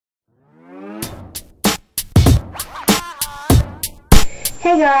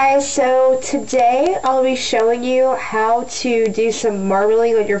Hey guys, so today I'll be showing you how to do some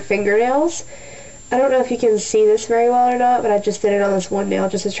marbling on your fingernails. I don't know if you can see this very well or not, but I just did it on this one nail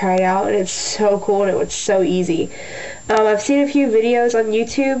just to try it out, and it's so cool and it was so easy. I've seen a few videos on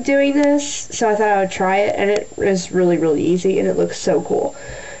YouTube doing this, so I thought I would try it, and it is really easy and it looks so cool.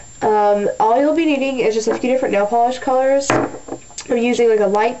 All you'll be needing is just a few different nail polish colors. I'm using like a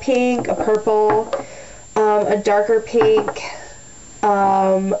light pink, a purple, a darker pink,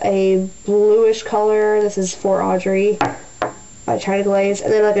 a bluish color. This is for Audrey by China Glaze,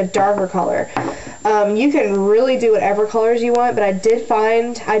 and then like a darker color. You can really do whatever colors you want, but I did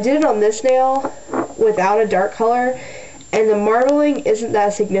it on this nail without a dark color, and the marbling isn't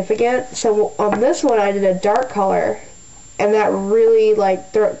that significant. So on this one I did a dark color, and that really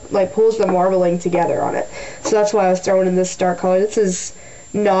pulls the marbling together on it. So that's why I was throwing in this dark color. This is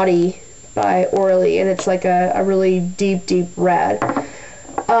Naughty by Orly, and it's like a really deep red.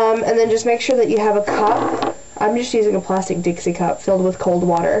 And then just make sure that you have a cup. I'm just using a plastic Dixie cup filled with cold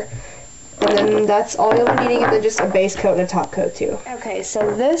water. And then that's all you'll be needing, and then just a base coat and a top coat too. Okay,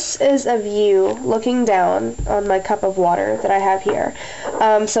 so this is a view looking down on my cup of water that I have here.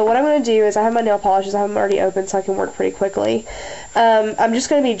 So what I'm going to do is I have my nail polishes. I have them already open so I can work pretty quickly. I'm just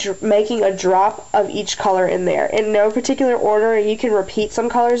going to be making a drop of each color in there. In no particular order. You can repeat some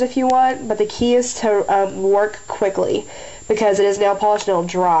colors if you want, but the key is to work quickly because it is nail polish and it'll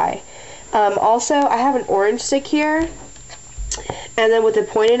dry. Also, I have an orange stick here. And then with the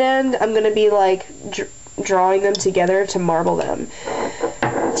pointed end, I'm going to be like drawing them together to marble them.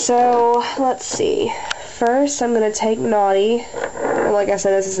 So, let's see. First, I'm going to take Naughty. Like I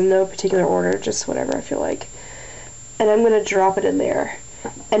said, this is in no particular order, just whatever I feel like. And I'm going to drop it in there.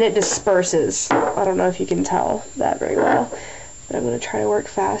 And it disperses. I don't know if you can tell that very well. But I'm going to try to work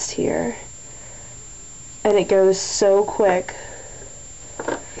fast here. And it goes so quick.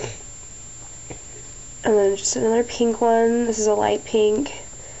 And then just another pink one. This is a light pink.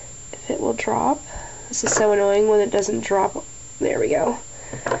 If it will drop. This is so annoying when it doesn't drop. There we go.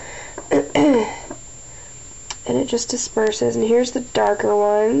 And it just disperses. And here's the darker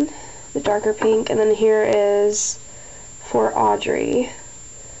one. The darker pink. And then here is for Audrey,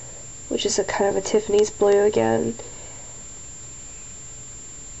 which is a kind of a Tiffany's blue again.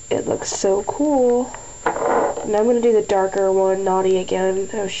 It looks so cool. And I'm going to do the darker one, Naughty, again.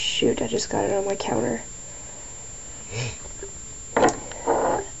 Oh shoot, I just got it on my counter.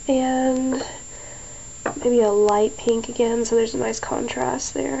 And maybe a light pink again, so there's a nice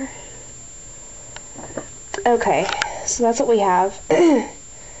contrast there. Okay, so that's what we have. Yeah,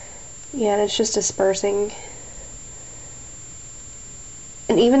 and it's just dispersing.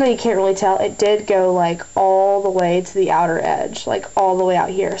 And even though you can't really tell, it did go like all the way to the outer edge, like all the way out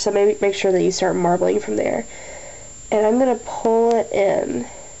here. So maybe make sure that you start marbling from there. And I'm going to pull it in.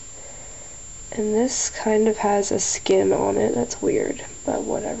 And this kind of has a skin on it. That's weird, but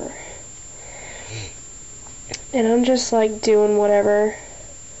whatever. And I'm just like doing whatever.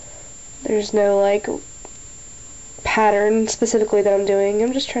 There's no like pattern specifically that I'm doing.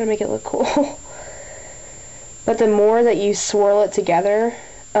 I'm just trying to make it look cool. But the more that you swirl it together,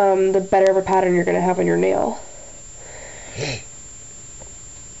 the better of a pattern you're going to have on your nail.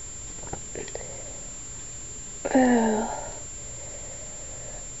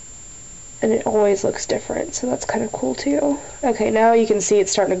 And it always looks different, so that's kind of cool too. Okay, now you can see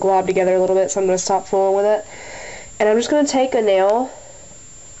it's starting to glob together a little bit, so I'm going to stop fooling with it. And I'm just going to take a nail.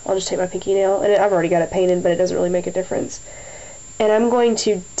 I'll just take my pinky nail, and I've already got it painted, but it doesn't really make a difference. And I'm going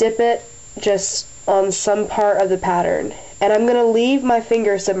to dip it just on some part of the pattern. And I'm going to leave my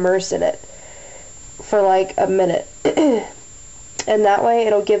finger submersed in it for like a minute. And that way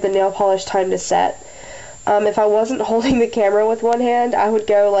it'll give the nail polish time to set. If I wasn't holding the camera with one hand, I would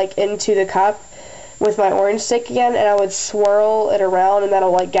go like into the cup with my orange stick again, and I would swirl it around, and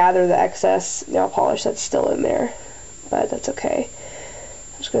that'll like gather the excess nail polish that's still in there. But that's okay.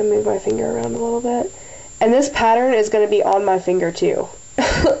 I'm just going to move my finger around a little bit. And this pattern is going to be on my finger too.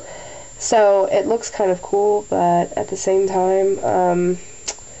 So it looks kind of cool, but at the same time,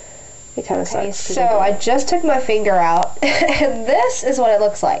 it kind of sucks. So I just took my finger out, and this is what it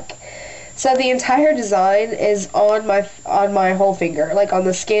looks like. So the entire design is on my whole finger, like on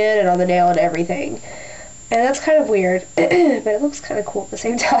the skin and on the nail and everything. And that's kind of weird, but it looks kind of cool at the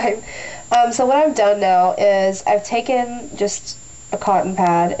same time. So what I've done now is I've taken just a cotton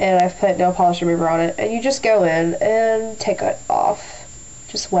pad and I've put nail polish remover on it, and you just go in and take it off.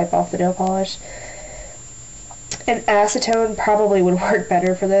 Just wipe off the nail polish. And acetone probably would work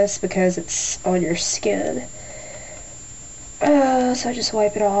better for this because it's on your skin. So I just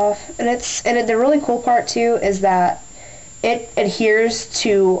wipe it off. And the really cool part too is that it adheres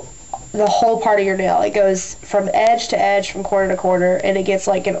to the whole part of your nail. It goes from edge to edge, from corner to corner, and it gets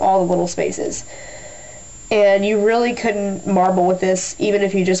like in all the little spaces. And you really couldn't marble with this, even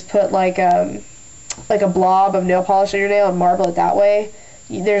if you just put like a blob of nail polish on your nail and marble it that way.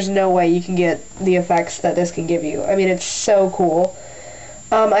 There's no way you can get the effects that this can give you. I mean, it's so cool.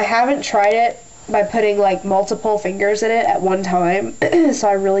 I haven't tried it by putting like multiple fingers in it at one time, so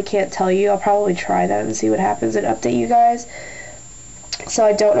I really can't tell you. I'll probably try that and see what happens and update you guys. So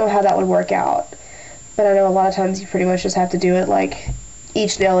I don't know how that would work out, but I know a lot of times you pretty much just have to do it like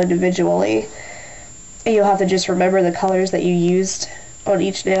each nail individually, and you'll have to just remember the colors that you used on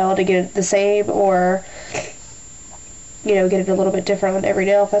each nail to get it the same, or you know, get it a little bit different on every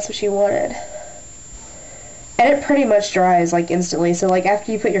nail if that's what you wanted. And it pretty much dries like instantly, so like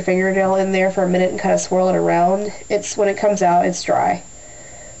after you put your fingernail in there for a minute and kind of swirl it around, it's when it comes out, it's dry.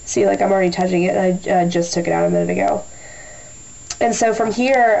 See, like I'm already touching it, and I just took it out a minute ago. And so from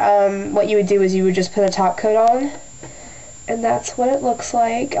here, what you would do is you would just put a top coat on, and that's what it looks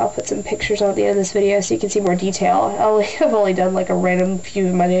like. I'll put some pictures on at the end of this video so you can see more detail. I've only done like a random few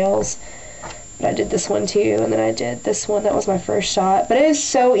of my nails, but I did this one too, and then I did this one. That was my first shot. But it is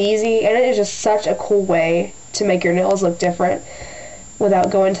so easy, and it is just such a cool way to make your nails look different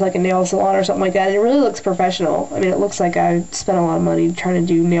without going to like a nail salon or something like that. And it really looks professional. I mean, it looks like I spent a lot of money trying to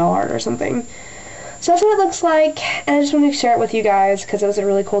do nail art or something. So that's what it looks like, and I just wanted to share it with you guys because it was a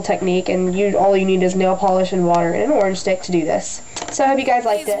really cool technique, and all you need is nail polish and water and an orange stick to do this. So I hope you guys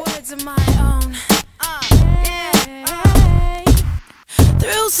liked it.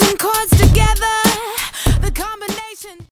 Threw some